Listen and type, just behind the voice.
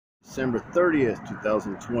December 30th,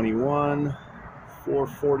 2021,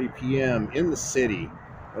 4:40 p.m. in the city.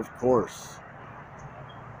 Of course,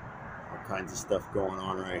 all kinds of stuff going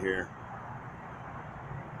on right here.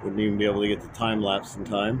 Wouldn't even be able to get the time lapse in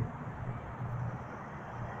time.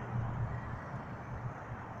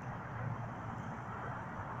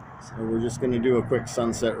 So we're just going to do a quick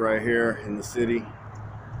sunset right here in the city.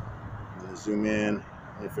 I'm going to zoom in.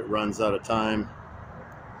 If it runs out of time,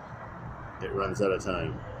 it runs out of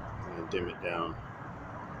time. I'm going to dim it down.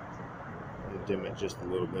 I'm going to dim it just a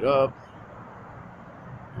little bit up.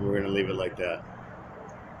 And we're going to leave it like that.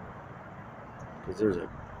 Because there's a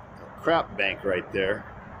crap bank right there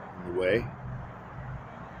in the way.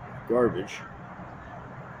 Garbage.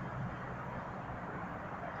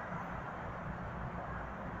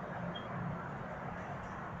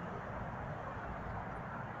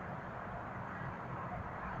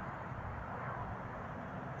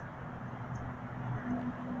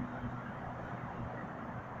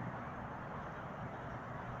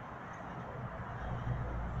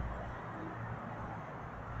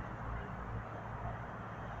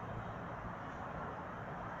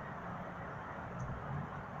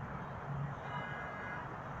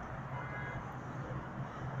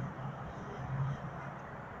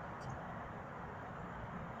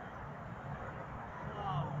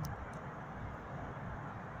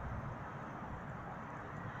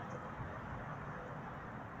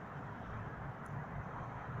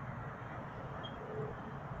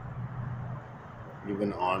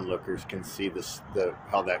 Even onlookers can see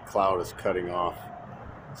how that cloud is cutting off.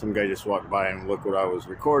 Some guy just walked by and look what I was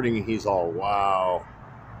recording, and he's all, wow.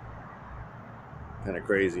 Kind of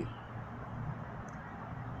crazy.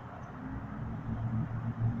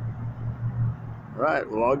 All right,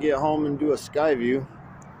 well, I'll get home and do a sky view.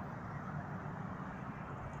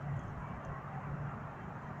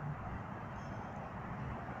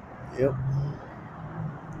 Yep.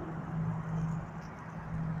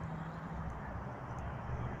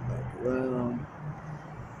 Back around.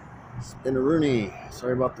 Spin-a-rooney.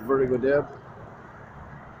 Sorry about the vertigo, Deb.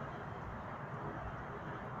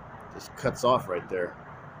 Just cuts off right there.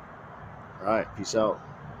 All right, peace out.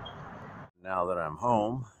 Now that I'm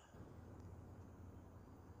home,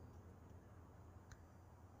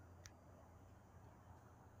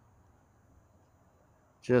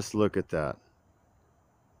 just look at that.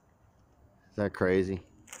 Is that crazy?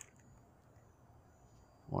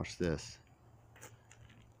 Watch this.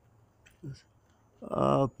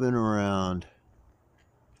 Up and around.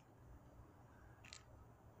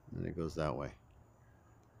 And it goes that way.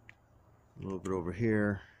 A little bit over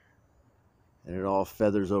here. And it all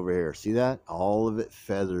feathers over here. See that? All of it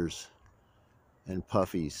feathers and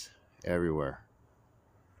puffies everywhere.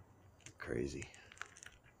 Crazy.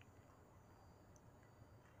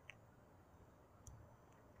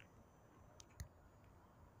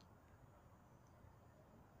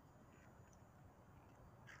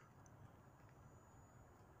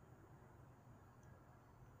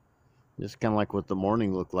 Just kind of like what the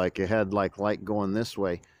morning looked like. It had like light going this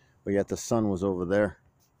way, but yet the sun was over there.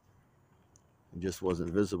 It just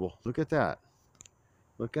wasn't visible. Look at that.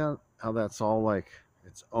 Look at how that's all like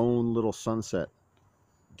its own little sunset.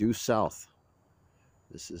 Due south.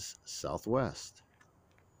 This is southwest.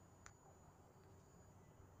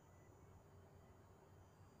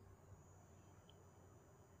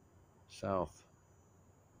 South.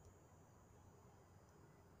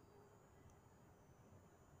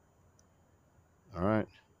 All right.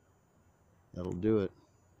 That'll do it.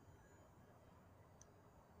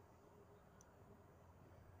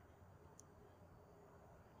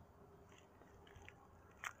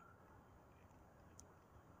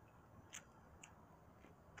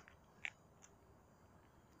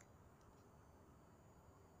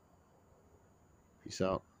 Peace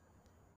out.